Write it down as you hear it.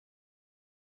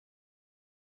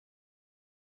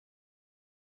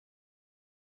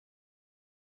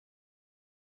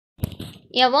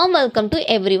A warm welcome to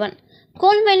everyone.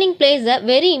 Coal mining plays a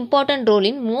very important role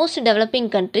in most developing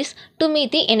countries to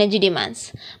meet the energy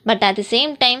demands. But at the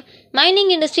same time,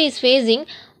 mining industry is facing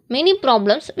many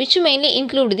problems which mainly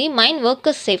include the mine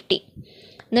workers' safety.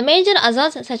 The major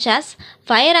hazards such as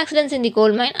fire accidents in the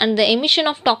coal mine and the emission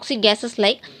of toxic gases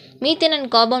like methane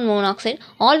and carbon monoxide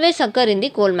always occur in the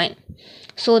coal mine.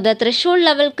 So the threshold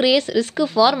level creates risk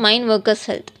for mine workers'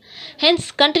 health.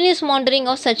 Hence, continuous monitoring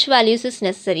of such values is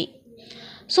necessary.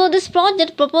 So this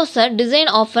project proposes a design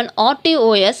of an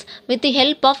RTOS with the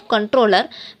help of controller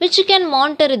which can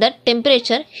monitor the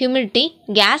temperature, humidity,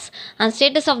 gas and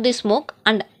status of the smoke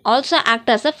and also act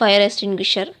as a fire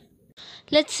extinguisher.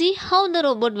 Let's see how the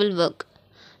robot will work.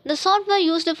 The software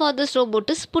used for this robot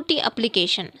is PoC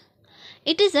application.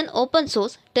 It is an open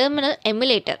source terminal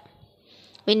emulator.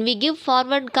 When we give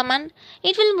forward command,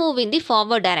 it will move in the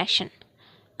forward direction.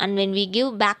 And when we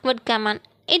give backward command,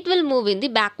 it will move in the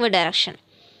backward direction.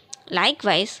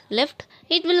 Likewise, left,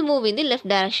 it will move in the left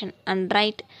direction and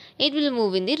right, it will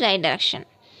move in the right direction.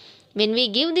 When we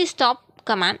give the stop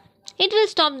command, it will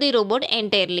stop the robot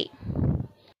entirely.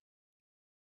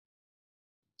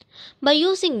 By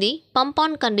using the pump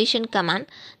on condition command,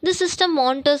 the system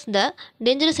monitors the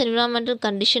dangerous environmental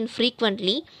condition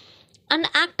frequently and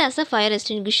act as a fire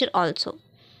extinguisher also.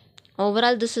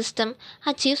 Overall, the system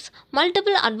achieves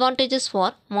multiple advantages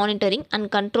for monitoring and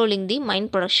controlling the mine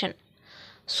production.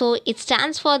 So it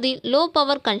stands for the low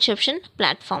power consumption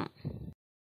platform.